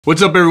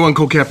What's up everyone,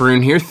 Colt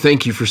Capperrune here.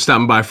 Thank you for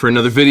stopping by for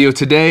another video.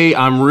 Today,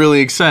 I'm really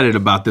excited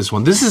about this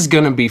one. This is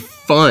gonna be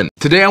fun.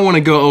 Today I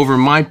wanna go over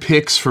my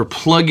picks for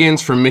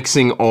plugins for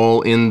mixing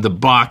all in the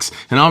box.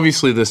 And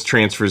obviously this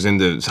transfers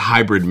into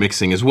hybrid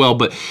mixing as well.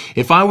 But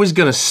if I was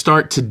gonna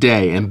start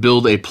today and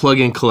build a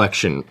plugin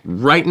collection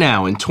right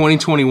now in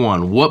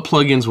 2021, what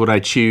plugins would I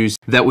choose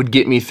that would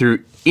get me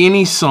through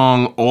any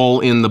song all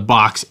in the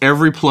box?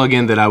 Every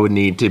plugin that I would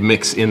need to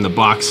mix in the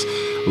box.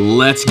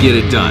 Let's get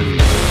it done.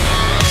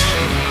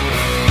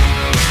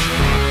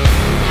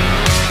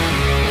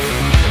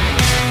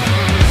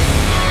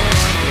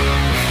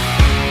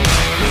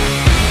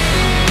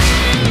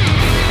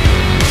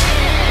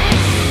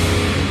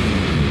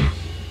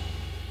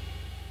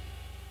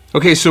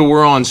 Okay, so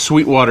we're on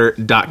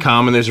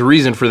sweetwater.com, and there's a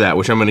reason for that,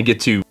 which I'm going to get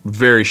to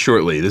very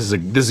shortly. This is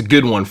a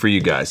good one for you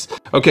guys.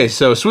 Okay,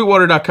 so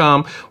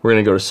sweetwater.com, we're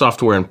going to go to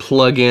software and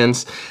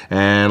plugins,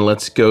 and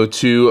let's go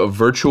to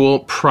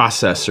virtual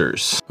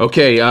processors.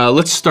 Okay,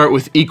 let's start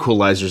with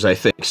equalizers, I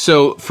think.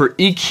 So for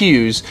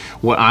EQs,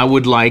 what I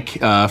would like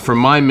for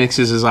my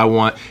mixes is I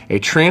want a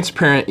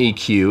transparent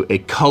EQ, a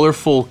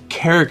colorful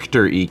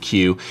character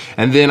EQ,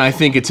 and then I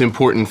think it's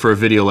important for a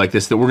video like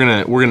this that we're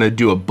gonna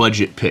do a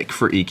budget pick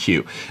for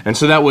EQ. And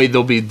so that way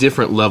there'll be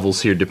different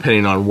levels here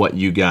depending on what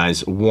you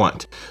guys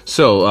want.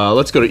 So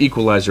let's go to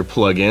equalizer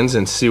plugins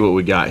and see what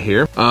we got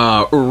here.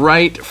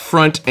 Right,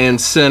 front,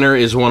 and center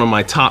is one of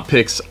my top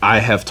picks. I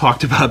have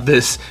talked about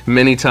this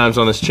many times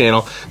on this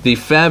channel. The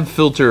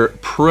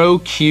FabFilter Pro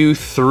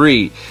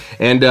Q3.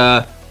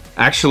 And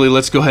actually,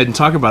 let's go ahead and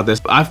talk about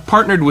this. I've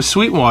partnered with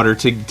Sweetwater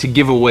to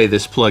give away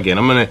this plugin.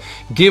 I'm gonna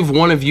give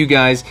one of you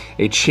guys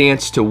a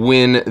chance to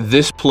win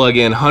this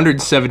plugin,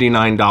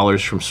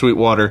 $179 from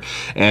Sweetwater.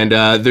 And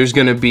there's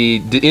gonna be,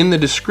 in the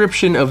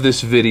description of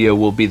this video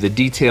will be the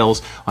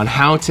details on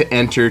how to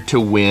enter to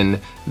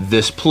win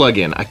this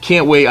plugin. I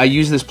can't wait. I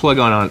use this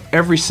plugin on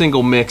every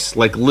single mix,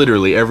 like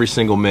literally every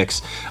single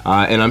mix.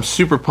 And I'm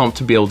super pumped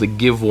to be able to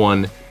give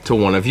one to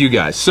one of you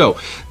guys. So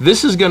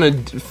this is gonna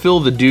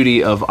fill the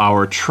duty of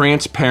our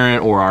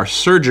transparent or our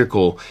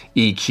surgical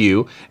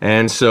EQ,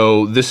 and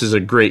so this is a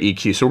great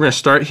EQ. So we're gonna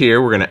start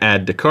here, we're gonna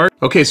add to cart.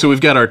 Okay, so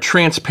we've got our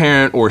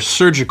transparent or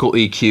surgical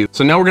EQ.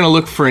 So now we're gonna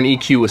look for an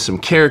EQ with some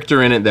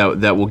character in it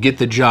that will get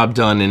the job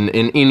done in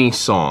any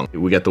song.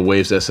 We got the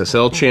Waves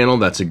SSL channel,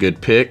 that's a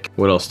good pick.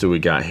 What else do we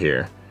got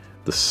here?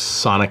 The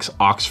Sonics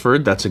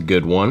Oxford, that's a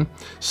good one.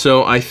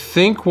 So I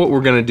think what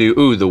we're gonna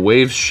do, the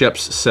Waves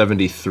Sheps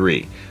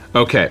 73.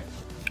 Okay,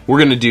 we're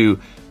gonna do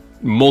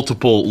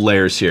multiple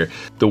layers here.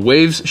 The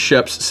Waves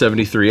Sheps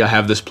 73, I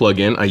have this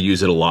plugin, I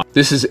use it a lot.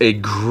 This is a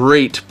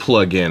great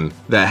plugin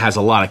that has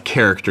a lot of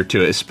character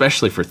to it,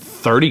 especially for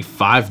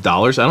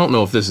 $35. I don't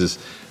know if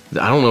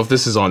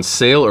this is on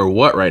sale or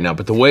what right now,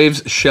 but the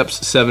Waves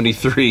Sheps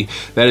 73,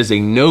 that is a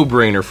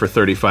no-brainer for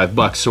 35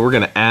 bucks. So we're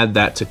gonna add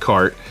that to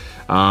cart.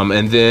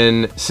 And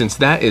then, since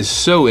that is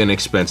so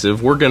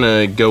inexpensive, we're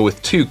gonna go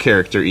with 2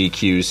 character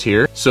EQs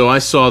here. So I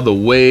saw the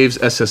Waves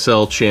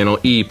SSL Channel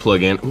E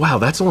plugin. Wow,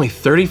 that's only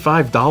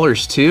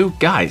 $35 too?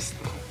 Guys,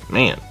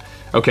 man.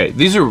 Okay,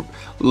 these are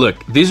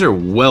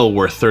well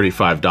worth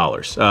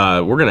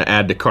 $35. We're gonna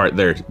add to cart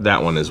there,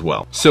 that one as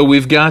well. So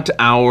we've got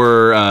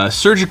our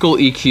surgical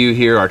EQ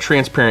here, our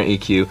transparent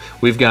EQ.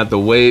 We've got the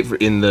Wave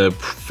in the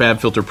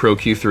FabFilter Pro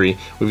Q3.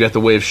 We've got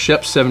the Waves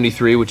Sheps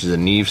 73, which is a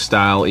Neve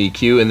style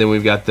EQ, and then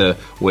we've got the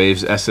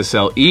Waves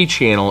SSL E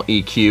channel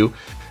EQ.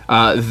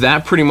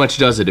 That pretty much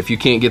does it. If you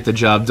can't get the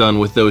job done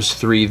with those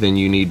 3, then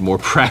you need more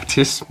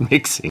practice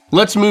mixing.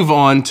 Let's move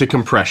on to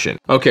compression.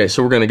 Okay,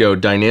 so we're gonna go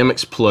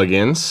Dynamics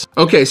plugins.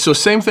 Okay, so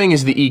same thing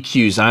as the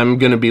EQs. I'm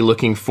gonna be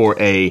looking for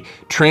a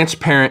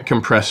transparent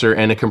compressor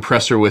and a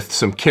compressor with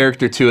some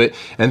character to it,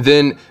 and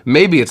then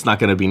maybe it's not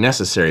gonna be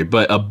necessary,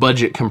 but a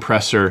budget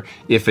compressor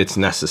if it's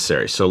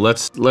necessary. So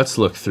let's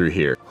look through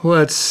here.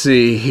 Let's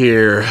see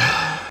here.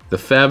 The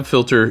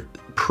FabFilter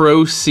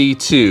Pro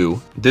C2,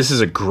 this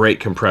is a great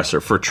compressor.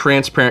 For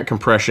transparent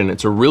compression,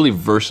 it's a really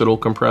versatile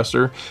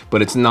compressor,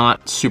 but it's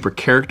not super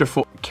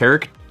characterful.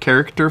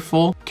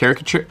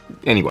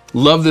 Anyway,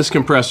 love this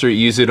compressor,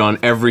 use it on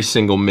every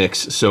single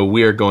mix, so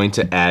we are going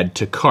to add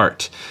to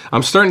cart.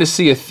 I'm starting to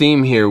see a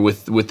theme here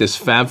with this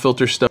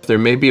FabFilter stuff. There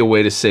may be a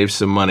way to save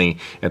some money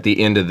at the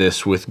end of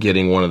this with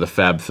getting one of the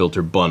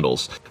FabFilter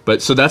bundles.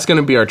 But so that's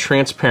gonna be our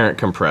transparent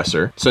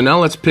compressor. So now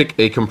let's pick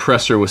a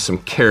compressor with some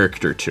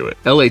character to it.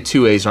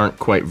 LA2As aren't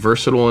quite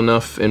versatile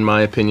enough, in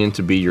my opinion,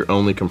 to be your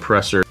only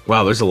compressor.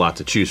 Wow, there's a lot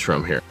to choose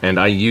from here. And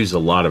I use a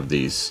lot of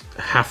these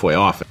halfway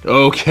often.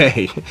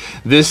 Okay,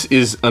 this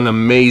is an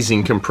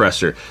amazing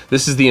compressor.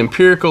 This is the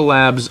Empirical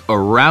Labs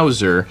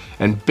Arouser,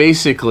 and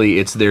basically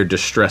it's their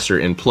distressor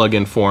in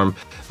plugin form.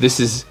 This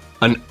is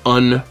an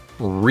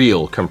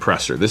unreal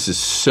compressor. This is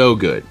so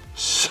good.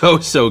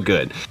 So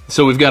good.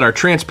 So we've got our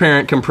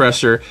transparent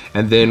compressor,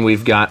 and then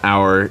we've got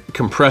our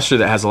compressor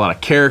that has a lot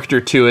of character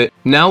to it.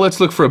 Now let's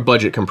look for a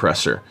budget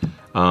compressor.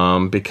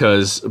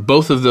 because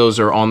both of those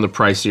are on the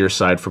pricier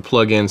side for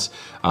plugins.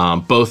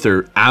 Both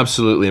are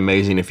absolutely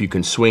amazing. If you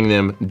can swing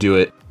them, do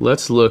it.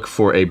 Let's look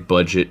for a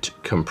budget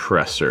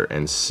compressor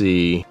and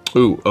see.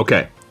 Ooh,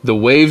 okay. The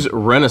Waves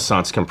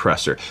Renaissance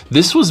compressor.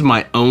 This was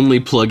my only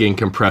plug-in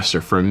compressor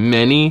for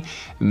many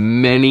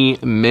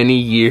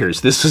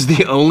years. This was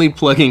the only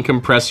plug-in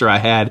compressor I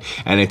had,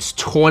 and it's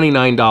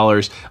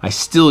 $29. I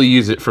still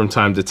use it from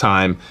time to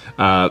time.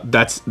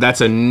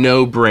 That's a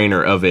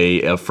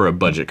no-brainer for a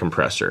budget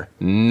compressor.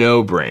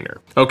 No-brainer.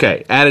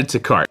 Okay, added to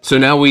cart. So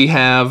now we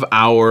have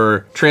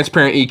our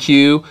transparent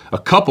EQ, a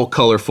couple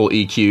colorful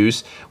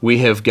EQs. We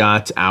have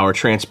got our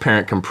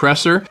transparent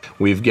compressor.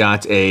 We've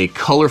got a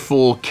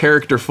colorful,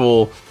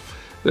 characterful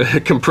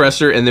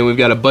compressor, and then we've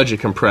got a budget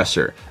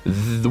compressor.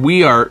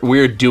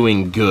 We're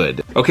doing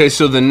good. Okay,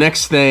 so the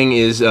next thing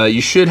is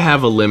you should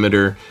have a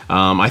limiter.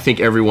 I think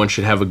everyone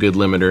should have a good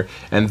limiter,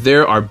 and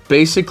there are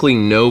basically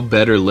no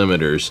better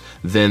limiters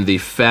than the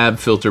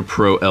FabFilter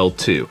Pro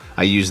L2.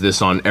 I use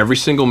this on every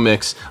single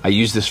mix. I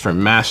use this for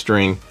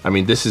mastering. I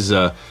mean, this is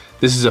a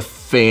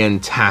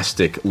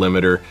fantastic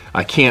limiter.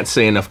 I can't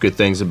say enough good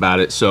things about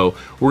it. So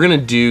we're gonna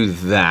do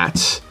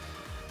that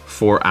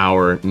for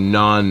our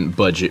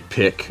non-budget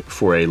pick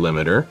for a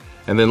limiter.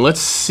 And then let's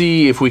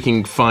see if we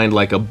can find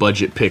like a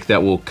budget pick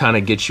that will kind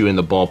of get you in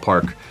the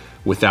ballpark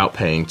without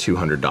paying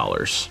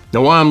 $200.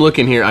 Now while I'm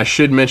looking here, I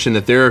should mention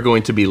that there are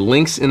going to be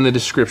links in the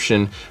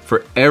description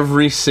for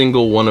every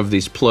single one of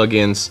these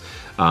plugins.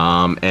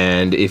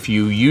 And if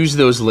you use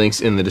those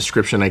links in the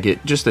description, I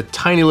get just a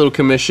tiny little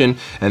commission.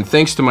 And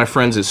thanks to my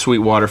friends at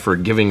Sweetwater for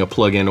giving a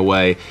plugin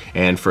away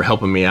and for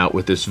helping me out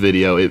with this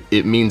video.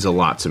 It means a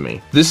lot to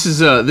me. This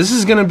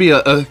is gonna be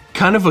a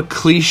kind of a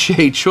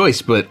cliche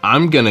choice, but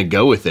I'm gonna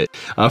go with it.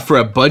 For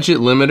a budget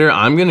limiter,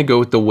 I'm gonna go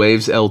with the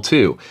Waves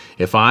L2.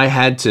 If I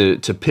had to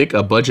pick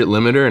a budget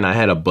limiter and I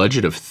had a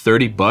budget of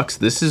 30 bucks,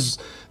 this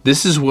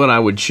is what I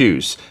would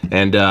choose.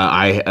 And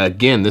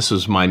again, this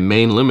was my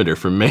main limiter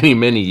for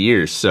many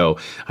years, so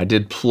I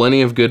did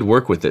plenty of good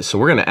work with it. So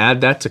we're gonna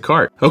add that to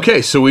cart.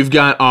 Okay, so we've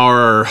got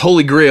our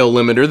Holy Grail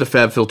limiter, the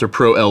FabFilter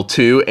Pro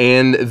L2,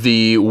 and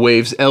the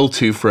Waves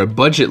L2 for a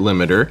budget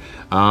limiter.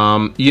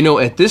 You know,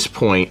 at this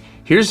point,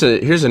 here's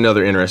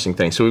another interesting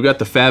thing. So we've got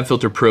the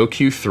FabFilter Pro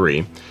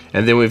Q3,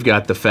 and then we've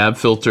got the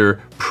FabFilter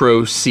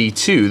Pro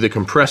C2, the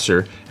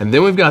compressor, and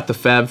then we've got the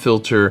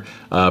FabFilter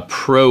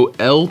Pro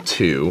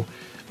L2.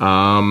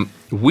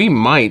 We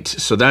might,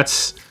 so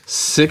that's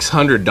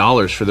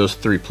 $600 for those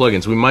three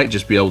plugins. We might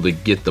just be able to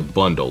get the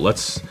bundle.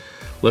 Let's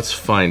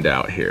find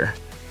out here.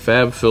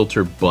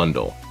 FabFilter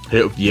bundle.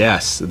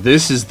 Yes,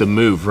 this is the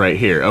move right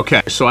here.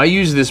 Okay, so I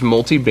use this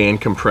multi-band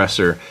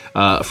compressor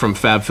from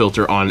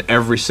FabFilter on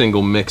every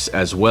single mix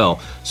as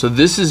well. So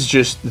this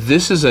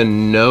is a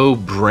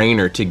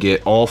no-brainer to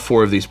get all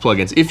four of these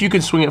plugins. If you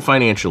can swing it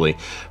financially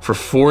for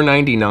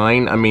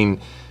 $4.99, I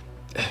mean,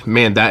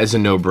 man, that is a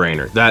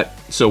no-brainer.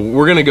 So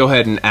we're gonna go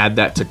ahead and add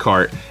that to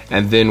cart,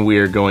 and then we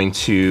are going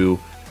to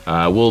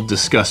we'll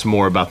discuss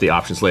more about the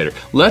options later.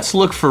 Let's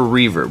look for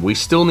reverb. We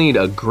still need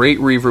a great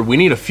reverb. We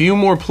need a few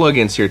more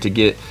plugins here to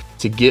get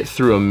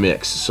through a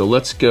mix. So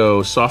let's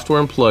go software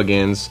and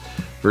plugins,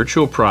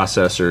 virtual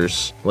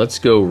processors. Let's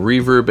go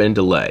reverb and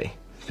delay,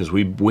 because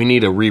we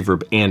need a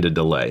reverb and a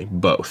delay,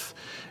 both.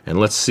 And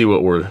let's see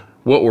what we're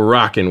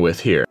rocking with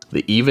here.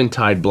 The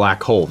Eventide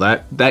Black Hole.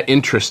 That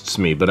interests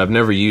me, but I've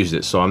never used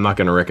it, so I'm not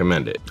gonna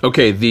recommend it.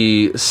 Okay,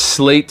 the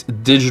Slate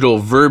Digital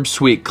Verb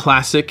Suite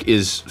Classic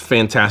is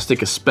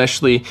fantastic,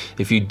 especially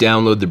if you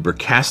download the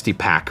Bricasti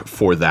pack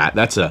for that.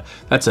 That's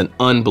an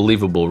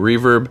unbelievable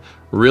reverb.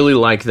 Really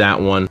like that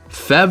one.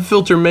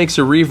 FabFilter makes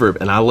a reverb,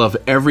 and I love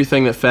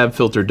everything that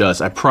FabFilter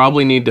does. I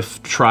probably need to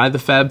try the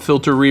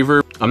FabFilter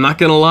reverb. I'm not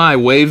gonna lie,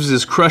 Waves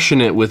is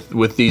crushing it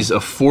with these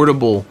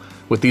affordable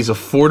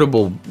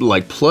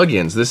like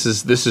plugins. This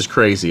is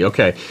crazy.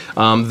 Okay,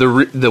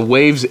 the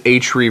Waves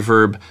H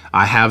reverb.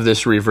 I have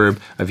this reverb.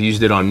 I've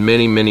used it on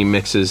many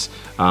mixes.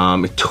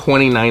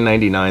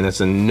 $29.99. That's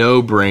a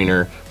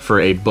no-brainer for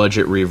a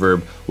budget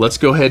reverb. Let's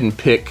go ahead and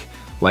pick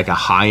like a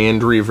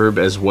high-end reverb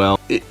as well.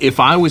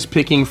 If I was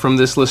picking from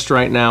this list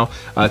right now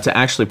to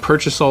actually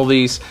purchase all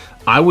these,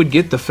 I would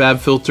get the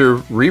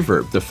FabFilter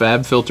reverb, the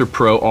FabFilter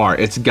Pro R.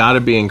 It's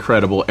gotta be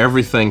incredible.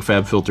 Everything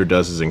FabFilter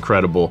does is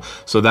incredible.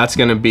 So that's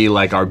gonna be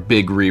like our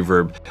big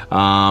reverb.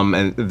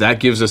 And that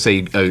gives us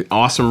a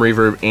awesome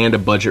reverb and a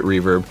budget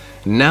reverb.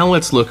 Now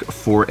let's look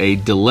for a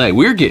delay.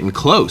 We're getting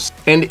close.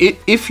 And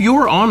if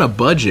you're on a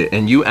budget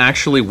and you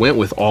actually went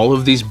with all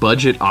of these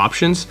budget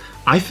options,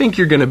 I think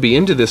you're gonna be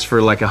into this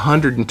for like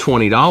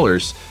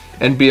 $120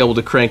 and be able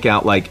to crank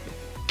out like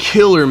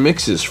killer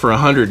mixes for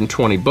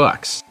 120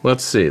 bucks.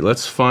 Let's see,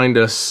 let's find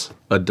us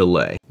a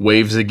delay.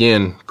 Waves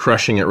again,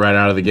 crushing it right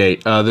out of the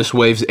gate. This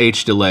Waves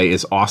H delay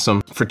is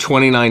awesome. For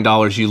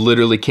 $29, you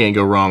literally can't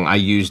go wrong. I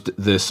used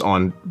this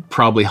on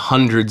probably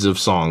hundreds of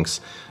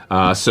songs.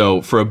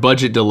 So for a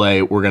budget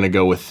delay, we're gonna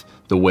go with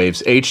the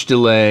Waves H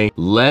delay.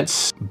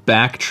 Let's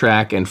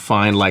backtrack and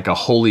find like a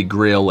holy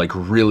grail, like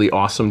really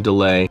awesome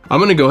delay. I'm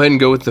gonna go ahead and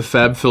go with the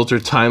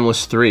FabFilter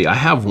Timeless 3. I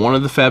have one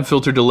of the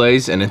FabFilter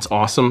delays and it's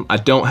awesome. I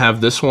don't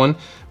have this one,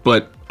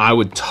 but I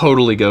would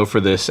totally go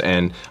for this,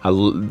 and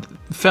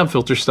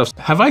FabFilter stuff.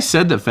 Have I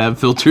said that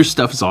FabFilter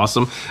stuff is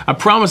awesome? I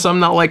promise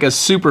I'm not like a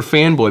super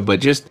fanboy, but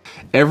just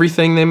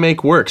everything they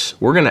make works.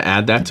 We're gonna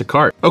add that to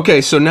cart. Okay,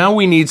 so now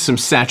we need some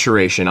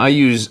saturation. I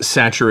use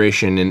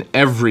saturation in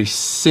every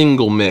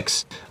single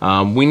mix.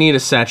 We need a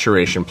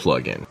saturation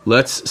plugin.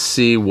 Let's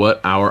see what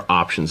our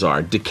options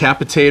are.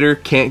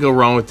 Decapitator, can't go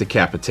wrong with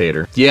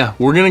Decapitator. Yeah,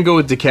 we're gonna go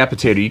with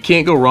Decapitator. You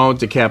can't go wrong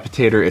with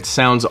Decapitator. It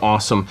sounds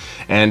awesome,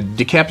 and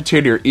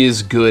Decapitator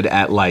is good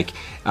at like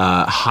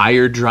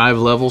higher drive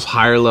levels,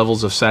 higher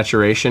levels of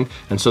saturation,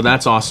 and so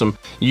that's awesome.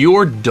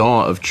 Your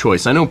DAW of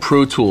choice. I know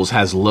Pro Tools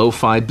has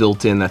Lo-Fi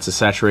built in, that's a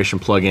saturation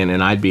plugin,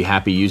 and I'd be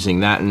happy using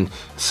that in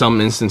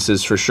some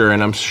instances for sure,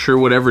 and I'm sure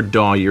whatever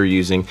DAW you're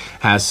using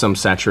has some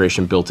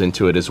saturation built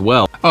into it as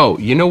well. Oh,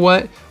 you know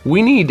what?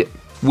 We need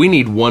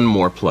one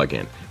more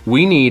plugin.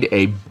 We need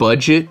a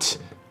budget,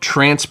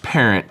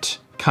 transparent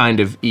kind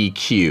of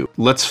EQ.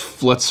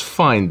 Let's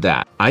find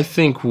that. I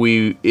think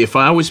if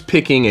I was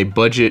picking a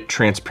budget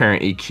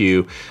transparent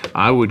EQ,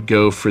 I would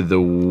go for the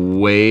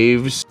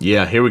Waves.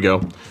 Yeah, here we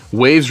go.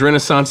 Waves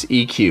Renaissance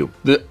EQ.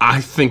 I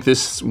think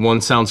this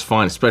one sounds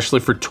fine, especially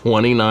for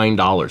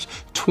 $29.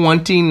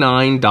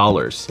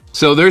 $29.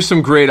 So there's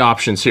some great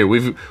options here.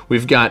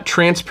 We've got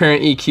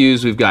transparent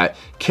EQs, we've got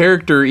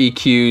character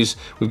EQs,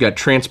 we've got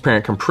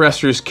transparent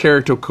compressors,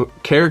 character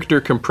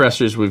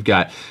compressors, we've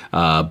got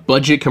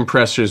budget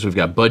compressors, we've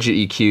got budget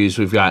EQs,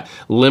 we've got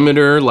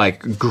limiter,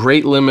 like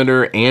great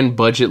limiter and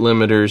budget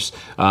limiters,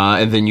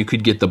 and then you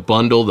could get the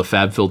bundle, the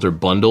FabFilter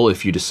bundle,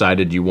 if you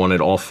decided you wanted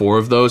all four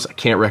of those. I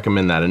can't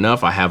recommend that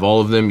enough. I have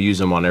all of them, use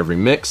them on every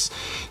mix.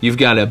 You've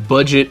got a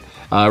budget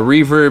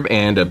reverb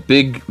and a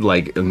big,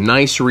 like,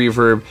 nice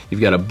reverb.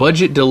 You've got a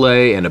budget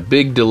delay and a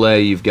big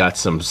delay. You've got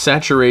some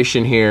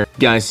saturation here.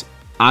 Guys,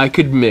 I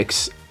could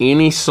mix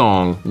any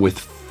song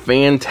with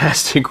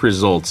fantastic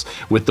results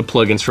with the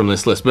plugins from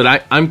this list,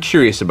 but I'm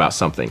curious about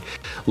something.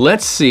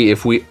 Let's see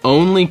if we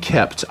only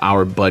kept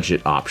our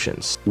budget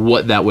options,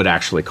 what that would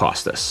actually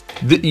cost us.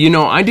 You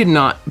know, I did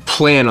not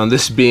plan on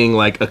this being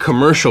like a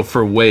commercial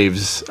for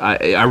Waves.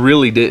 I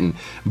really didn't.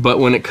 But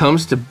when it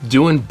comes to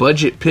doing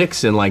budget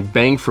picks and like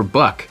bang for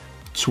buck,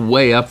 it's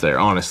way up there,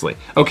 honestly.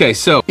 Okay,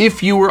 so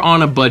if you were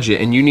on a budget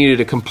and you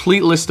needed a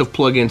complete list of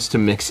plugins to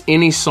mix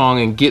any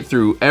song and get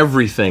through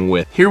everything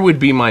with, here would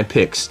be my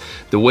picks.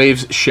 The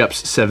Waves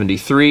Sheps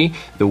 73,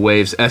 the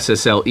Waves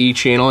SSL-E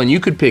channel, and you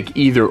could pick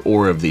either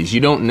or of these. You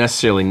don't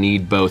necessarily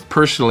need both.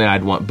 Personally,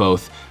 I'd want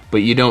both, but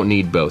you don't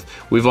need both.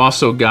 We've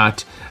also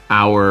got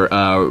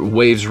our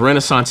Waves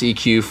Renaissance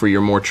EQ for your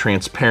more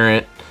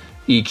transparent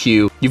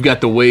EQ. You've got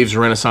the Waves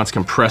Renaissance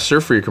compressor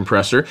for your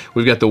compressor.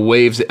 We've got the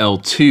Waves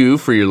L2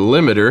 for your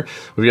limiter.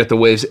 We've got the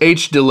Waves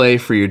H delay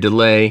for your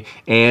delay,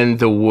 and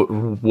the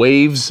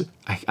Waves,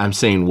 I'm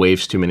saying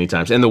Waves too many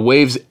times, and the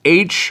Waves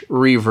H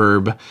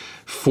reverb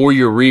for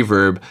your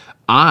reverb.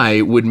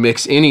 I would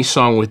mix any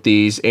song with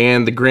these,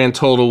 and the grand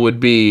total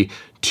would be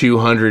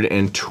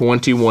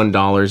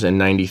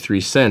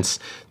 $221.93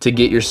 to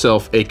get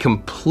yourself a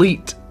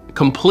complete,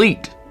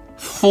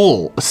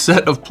 full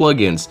set of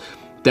plugins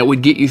that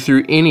would get you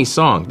through any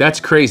song. That's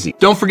crazy.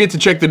 Don't forget to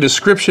check the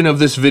description of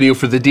this video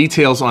for the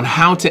details on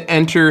how to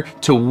enter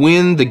to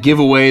win the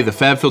giveaway, the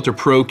FabFilter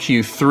Pro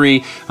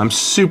Q3. I'm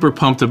super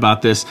pumped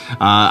about this.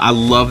 I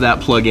love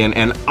that plugin,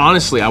 and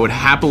honestly, I would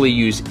happily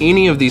use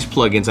any of these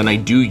plugins, and I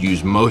do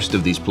use most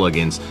of these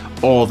plugins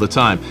all the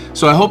time.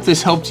 So I hope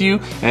this helped you,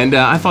 and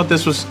I thought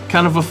this was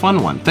kind of a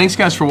fun one. Thanks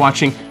guys for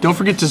watching. Don't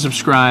forget to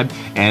subscribe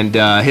and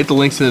hit the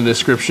links in the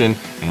description,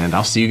 and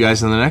I'll see you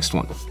guys in the next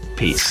one.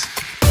 Peace.